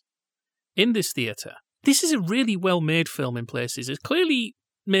is in this theatre. This is a really well-made film in places. It's clearly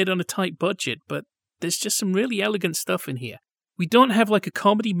made on a tight budget, but there's just some really elegant stuff in here. We don't have like a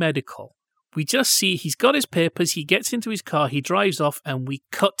comedy medical. We just see he's got his papers, he gets into his car, he drives off, and we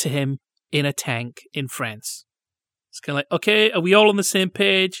cut to him in a tank in France. It's kind of like, okay, are we all on the same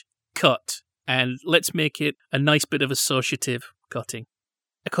page? Cut. And let's make it a nice bit of associative cutting.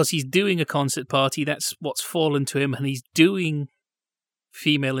 Because he's doing a concert party, that's what's fallen to him, and he's doing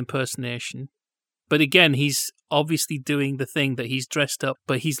female impersonation. But again, he's obviously doing the thing that he's dressed up,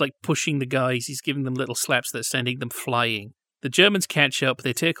 but he's like pushing the guys, he's giving them little slaps that are sending them flying. The Germans catch up,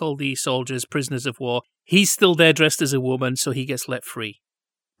 they take all the soldiers, prisoners of war. He's still there dressed as a woman, so he gets let free.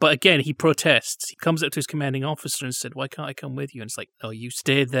 But again, he protests. He comes up to his commanding officer and said, why can't I come with you? And it's like, no, you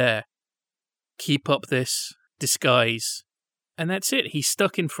stay there. Keep up this disguise. And that's it. He's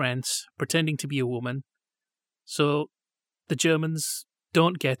stuck in France, pretending to be a woman. So the Germans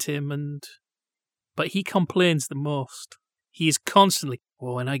don't get him, but he complains the most. He is constantly,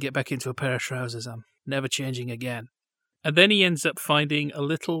 well, when I get back into a pair of trousers, I'm never changing again. And then he ends up finding a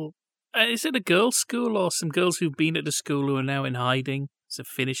little, is it a girls' school or some girls who've been at the school who are now in hiding? It's a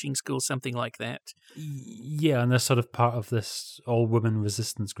finishing school, something like that. Yeah, and they're sort of part of this all-women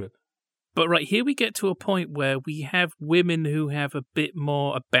resistance group. But right here we get to a point where we have women who have a bit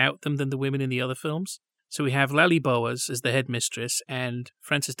more about them than the women in the other films. So we have Lally Bowers as the headmistress and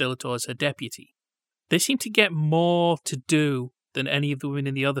Frances Delator as her deputy. They seem to get more to do than any of the women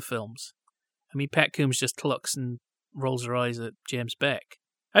in the other films. I mean, Pat Coombs just clucks and rolls her eyes at James Beck.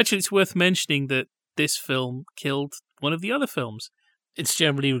 Actually, it's worth mentioning that this film killed one of the other films. It's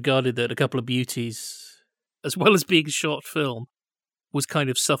generally regarded that A Couple of Beauties, as well as being a short film, was kind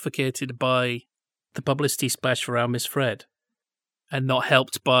of suffocated by the publicity splash for Our Miss Fred. and not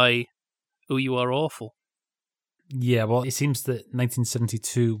helped by "Oh, You Are Awful." Yeah, well, it seems that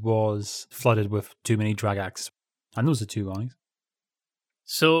 1972 was flooded with too many drag acts. And those are two guys.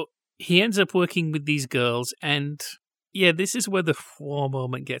 So he ends up working with these girls, and yeah, this is where the war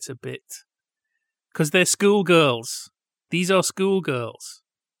moment gets a bit... Because they're schoolgirls. These are schoolgirls.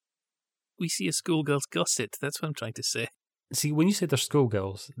 We see a schoolgirl's gusset, that's what I'm trying to say. See, when you say they're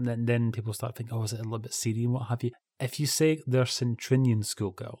schoolgirls, then people start thinking, oh, is it a little bit seedy and what have you? If you say they're Centrinian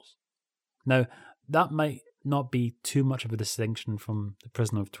schoolgirls, now, that might not be too much of a distinction from The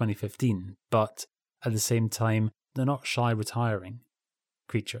Prisoner of 2015, but at the same time, they're not shy retiring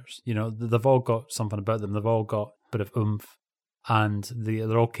creatures. You know, they've all got something about them. They've all got a bit of oomph, and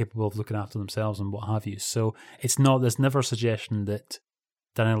they're all capable of looking after themselves and what have you. So there's never a suggestion that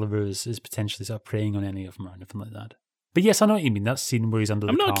Daniel LaRue is potentially sort of preying on any of them or anything like that. But yes, I know what you mean. That scene where he's under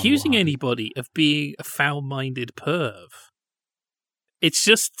the car. I'm not accusing anybody of being a foul-minded perv. It's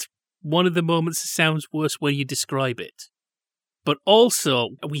just one of the moments that sounds worse when you describe it. But also,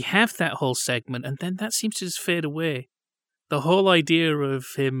 we have that whole segment, and then that seems to just fade away. The whole idea of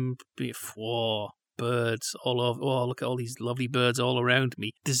him being, whoa, birds all over, oh, look at all these lovely birds all around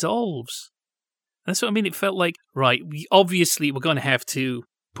me, dissolves. That's what I mean. It felt like, right, we're going to have to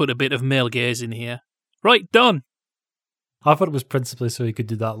put a bit of male gaze in here. Right, done. I thought it was principally so he could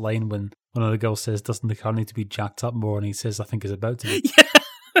do that line when one of the girls says, doesn't the car need to be jacked up more? And he says, I think it's about to be.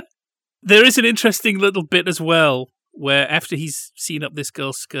 Yeah. There is an interesting little bit as well, where after he's seen up this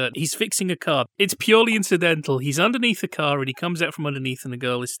girl's skirt, he's fixing a car. It's purely incidental. He's underneath the car and he comes out from underneath and the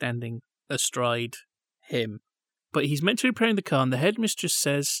girl is standing astride him. But he's meant to be repairing the car and the headmistress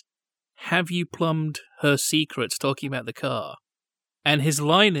says, have you plumbed her secrets, talking about the car? And his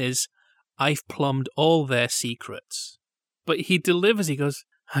line is, I've plumbed all their secrets. But he delivers, he goes,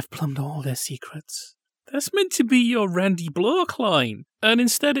 I've plumbed all their secrets. That's meant to be your Randy Block line. And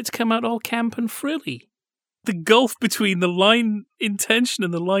instead it's come out all camp and frilly. The gulf between the line intention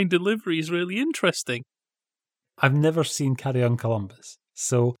and the line delivery is really interesting. I've never seen Carry On Columbus,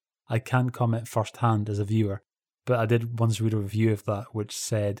 so I can't comment firsthand as a viewer. But I did once read a review of that which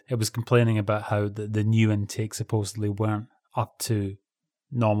said it was complaining about how the new intakes supposedly weren't up to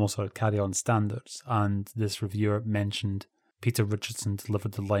normal sort of Carry On standards. And this reviewer mentioned Peter Richardson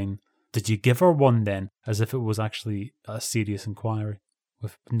delivered the line, did you give her one then? As if it was actually a serious inquiry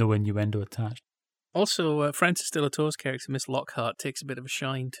with no innuendo attached. Also, Francis de la Tour's character, Miss Lockhart, takes a bit of a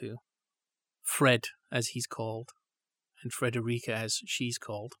shine to Fred, as he's called, and Frederica, as she's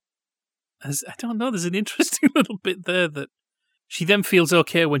called. I don't know, there's an interesting little bit there that she then feels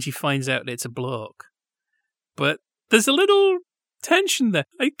okay when she finds out that it's a bloke. But there's a little tension there.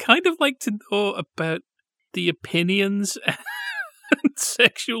 I'd kind of like to know about the opinions and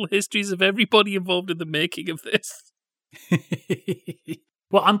sexual histories of everybody involved in the making of this.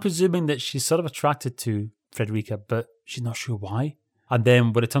 Well, I'm presuming that she's sort of attracted to Frederica, but she's not sure why. And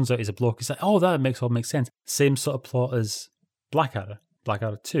then when it turns out he's a bloke, it's like, oh, that makes sense. Same sort of plot as Blackadder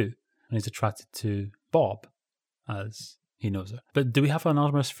 2. And he's attracted to Bob as he knows her. But do we have an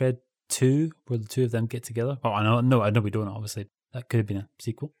Artemis Fred 2 where the two of them get together? Oh, I know we don't, obviously. That could have been a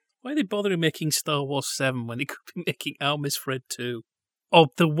sequel. Why are they bothering making Star Wars 7 when they could be making Artemis Fred 2? Oh,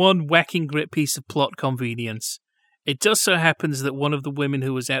 the one whacking great piece of plot convenience. It just so happens that one of the women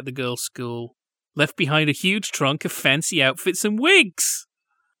who was at the girls' school left behind a huge trunk of fancy outfits and wigs.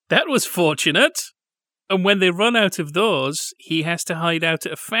 That was fortunate. And when they run out of those, he has to hide out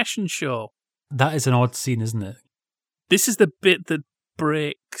at a fashion show. That is an odd scene, isn't it? This is the bit that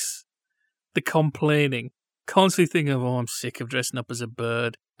breaks the complaining. Constantly thinking of, I'm sick of dressing up as a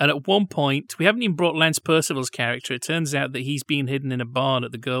bird. And at one point, we haven't even brought Lance Percival's character. It turns out that he's been hidden in a barn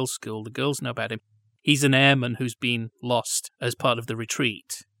at the girls' school. The girls know about him. He's an airman who's been lost as part of the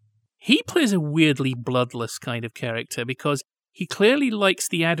retreat. He plays a weirdly bloodless kind of character because he clearly likes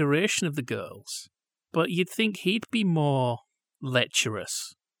the adoration of the girls, but you'd think he'd be more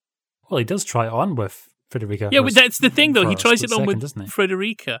lecherous. Well, he does try it on with Frederica. Yeah, but that's the thing, though. He tries it on with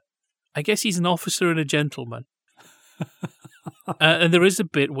Frederica. I guess he's an officer and a gentleman. And there is a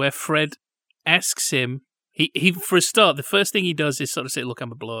bit where Fred asks him, he for a start, the first thing he does is sort of say, look,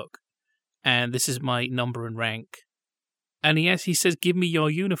 I'm a bloke. And this is my number and rank. And he says, give me your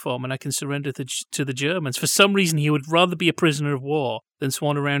uniform and I can surrender to the Germans. For some reason, he would rather be a prisoner of war than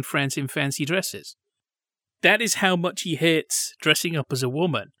swan around France in fancy dresses. That is how much he hates dressing up as a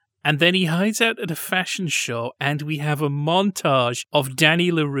woman. And then he hides out at a fashion show and we have a montage of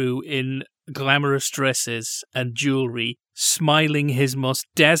Danny LaRue in glamorous dresses and jewelry, smiling his most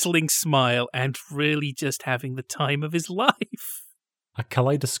dazzling smile and really just having the time of his life. A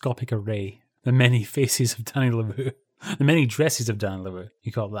kaleidoscopic array, the many faces of Danny LaRue. The many dresses of Daniel LaRue,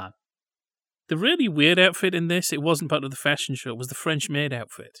 you call that. The really weird outfit in this, it wasn't part of the fashion show, it was the French maid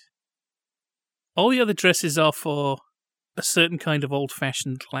outfit. All the other dresses are for a certain kind of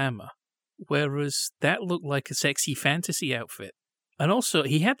old-fashioned glamour, whereas that looked like a sexy fantasy outfit. And also,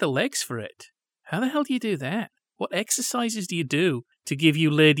 he had the legs for it. How the hell do you do that? What exercises do you do to give you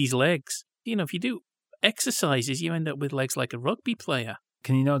ladies' legs? You know, if you do exercises, you end up with legs like a rugby player.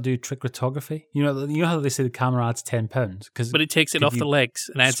 Can you not do trichotography? You know how they say the camera adds £10? But it takes it off the legs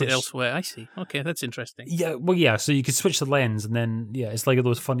and adds switch? it elsewhere. I see. Okay, that's interesting. Yeah, well, yeah, so you could switch the lens and then, yeah, it's like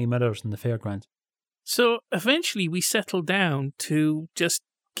those funny mirrors in the fairgrounds. So eventually we settle down to just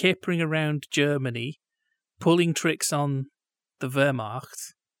capering around Germany, pulling tricks on the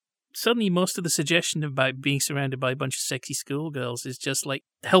Wehrmacht. Suddenly most of the suggestion about being surrounded by a bunch of sexy schoolgirls is just like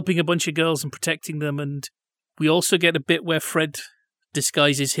helping a bunch of girls and protecting them. And we also get a bit where Fred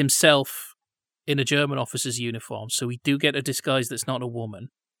disguises himself in a German officer's uniform. So we do get a disguise that's not a woman.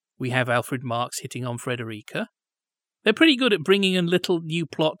 We have Alfred Marx hitting on Frederica. They're pretty good at bringing in little new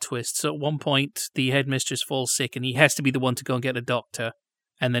plot twists. So at one point, the headmistress falls sick and he has to be the one to go and get a doctor.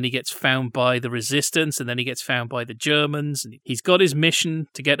 And then he gets found by the resistance, and then he gets found by the Germans. And he's got his mission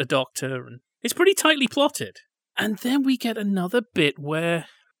to get a doctor, and it's pretty tightly plotted. And then we get another bit where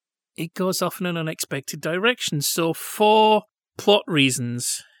it goes off in an unexpected direction. So for plot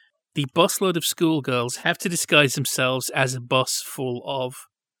reasons, the busload of schoolgirls have to disguise themselves as a bus full of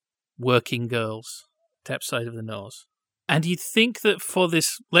working girls. Tap side of the nose. And you'd think that for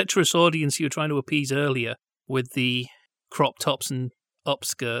this lecherous audience you were trying to appease earlier with the crop tops and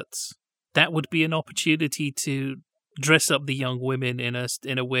upskirts, that would be an opportunity to dress up the young women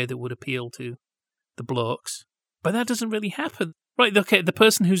in a way that would appeal to the blokes. But that doesn't really happen. Right, okay, the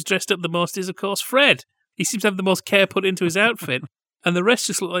person who's dressed up the most is, of course, Fred. He seems to have the most care put into his outfit, and the rest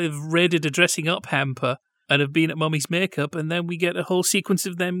just look like they've raided a dressing up hamper and have been at Mummy's makeup, and then we get a whole sequence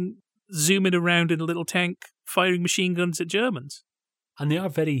of them zooming around in a little tank firing machine guns at Germans. And they are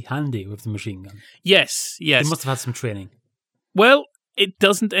very handy with the machine gun. Yes. They must have had some training. Well, it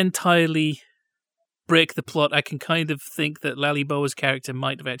doesn't entirely break the plot. I can kind of think that Lally Boa's character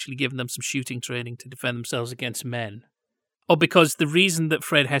might have actually given them some shooting training to defend themselves against men. Or because the reason that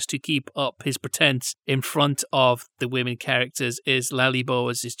Fred has to keep up his pretense in front of the women characters is Lally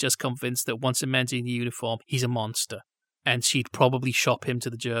Boas is just convinced that once a man's in the uniform, he's a monster. And she'd probably shop him to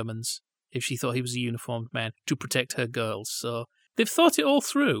the Germans if she thought he was a uniformed man to protect her girls. So they've thought it all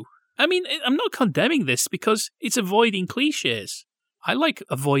through. I mean, I'm not condemning this because it's avoiding cliches. I like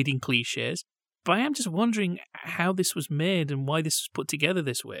avoiding cliches, but I am just wondering how this was made and why this was put together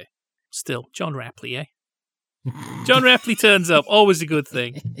this way. Still, John Rapley, eh? John Rapley turns up, always a good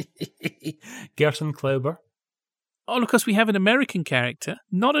thing. Gerson Klauber. Oh, of course, we have an American character.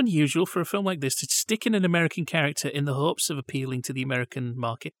 Not unusual for a film like this to stick in an American character in the hopes of appealing to the American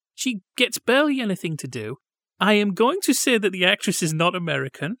market. She gets barely anything to do. I am going to say that the actress is not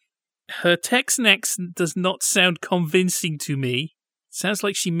American. Her Texan accent does not sound convincing to me. Sounds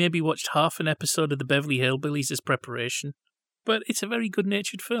like she maybe watched half an episode of the Beverly Hillbillies as preparation. But it's a very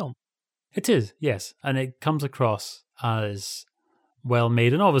good-natured film. It is, yes. And it comes across as well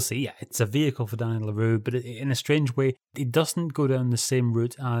made. And obviously, yeah, it's a vehicle for Daniel LaRue, but in a strange way, it doesn't go down the same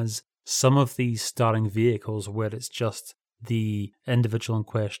route as some of these starring vehicles where it's just the individual in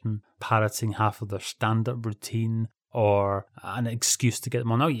question parroting half of their stand-up routine or an excuse to get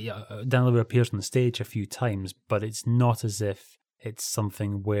them on. Oh, yeah, Daniel LaRue appears on the stage a few times, but it's not as if it's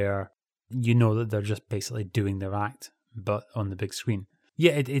something where you know that they're just basically doing their act, but on the big screen.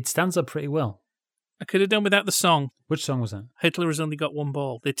 Yeah, it stands up pretty well. I could have done without the song. Which song was that? Hitler Has Only Got One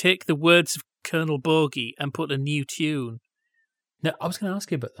Ball. They take the words of Colonel Bogey and put a new tune. Now, I was going to ask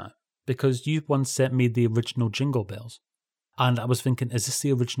you about that, because you once sent me the original Jingle Bells, and I was thinking, is this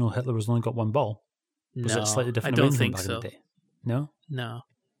the original Hitler Has Only Got One Ball? Was it a slightly different I don't arrangement think back so. in the day? No? No.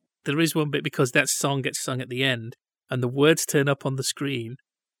 There is one bit because that song gets sung at the end, and the words turn up on the screen.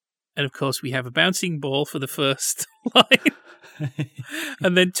 And of course, we have a bouncing ball for the first line,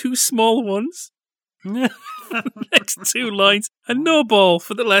 and then two small ones for the next two lines, and no ball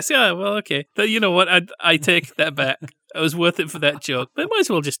for the last. Yeah, well, okay. But you know what? I take that back. It was worth it for that joke. But I might as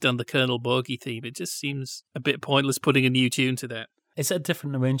well just done the Colonel Bogey theme. It just seems a bit pointless putting a new tune to that. It's a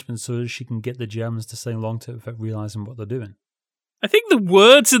different arrangement so she can get the Germans to sing along to it without realising what they're doing. I think the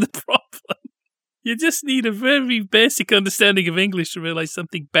words are the problem. You just need a very basic understanding of English to realise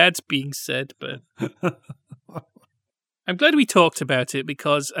something bad's being said, but I'm glad we talked about it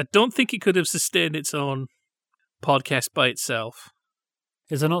because I don't think it could have sustained its own podcast by itself.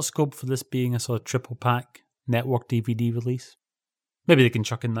 Is there not scope for this being a sort of triple pack network DVD release? Maybe they can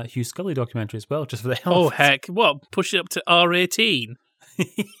chuck in that Hugh Scully documentary as well, just for the hell Oh, of it. heck. What? Push it up to R18?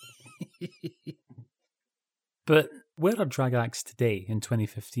 But where are drag acts today in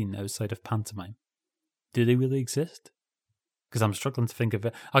 2015 outside of pantomime? Do they really exist? Because I'm struggling to think of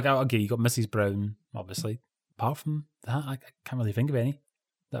it. Okay, you got Mrs. Brown, obviously. Apart from that, I can't really think of any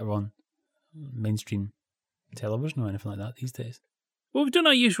that are on mainstream television or anything like that these days. Well, we've done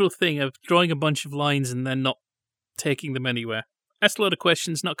our usual thing of drawing a bunch of lines and then not taking them anywhere. Asked a lot of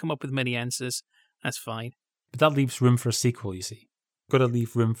questions, not come up with many answers. That's fine. But that leaves room for a sequel, you see. Got to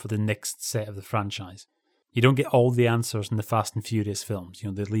leave room for the next set of the franchise. You don't get all the answers in the Fast and Furious films.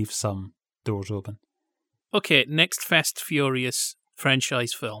 They leave some doors open. Okay, next Fast Furious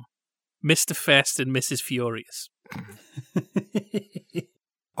franchise film. Mr. Fast and Mrs. Furious.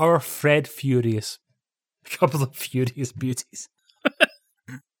 Or Fred Furious. A couple of furious beauties.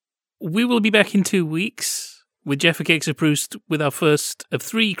 We will be back in 2 weeks with Jaffa Cakes of Proust with our first of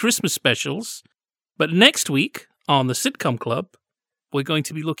 3 Christmas specials. But next week, on the Sitcom Club, we're going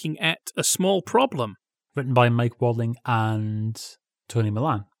to be looking at A Small Problem. Written by Mike Wadling and Tony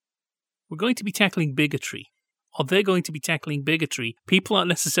Milan. We're going to be tackling bigotry. Or they're going to be tackling bigotry. People aren't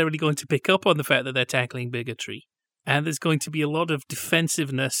necessarily going to pick up on the fact that they're tackling bigotry. And there's going to be a lot of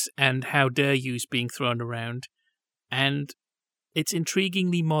defensiveness and how dare yous being thrown around. And it's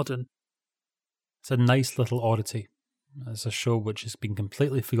intriguingly modern. It's a nice little oddity. It's a show which has been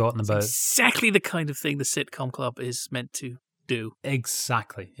completely forgotten about. Exactly the kind of thing the Sitcom Club is meant to do.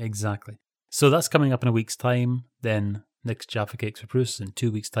 Exactly. So that's coming up in a week's time. Then next Jaffa Cakes for Proust in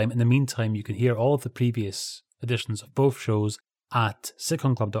 2 weeks' time. In the meantime, you can hear all of the previous editions of both shows at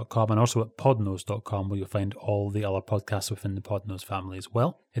sitcomclub.com and also at podnose.com, where you'll find all the other podcasts within the Podnose family as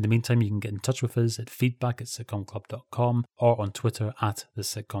well. In the meantime, you can get in touch with us at feedback@sitcomclub.com or on Twitter at the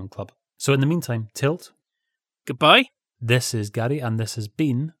Sitcom Club. So in the meantime, Tilt. Goodbye. This is Gary, and this has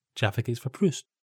been Jaffa Cakes for Proust.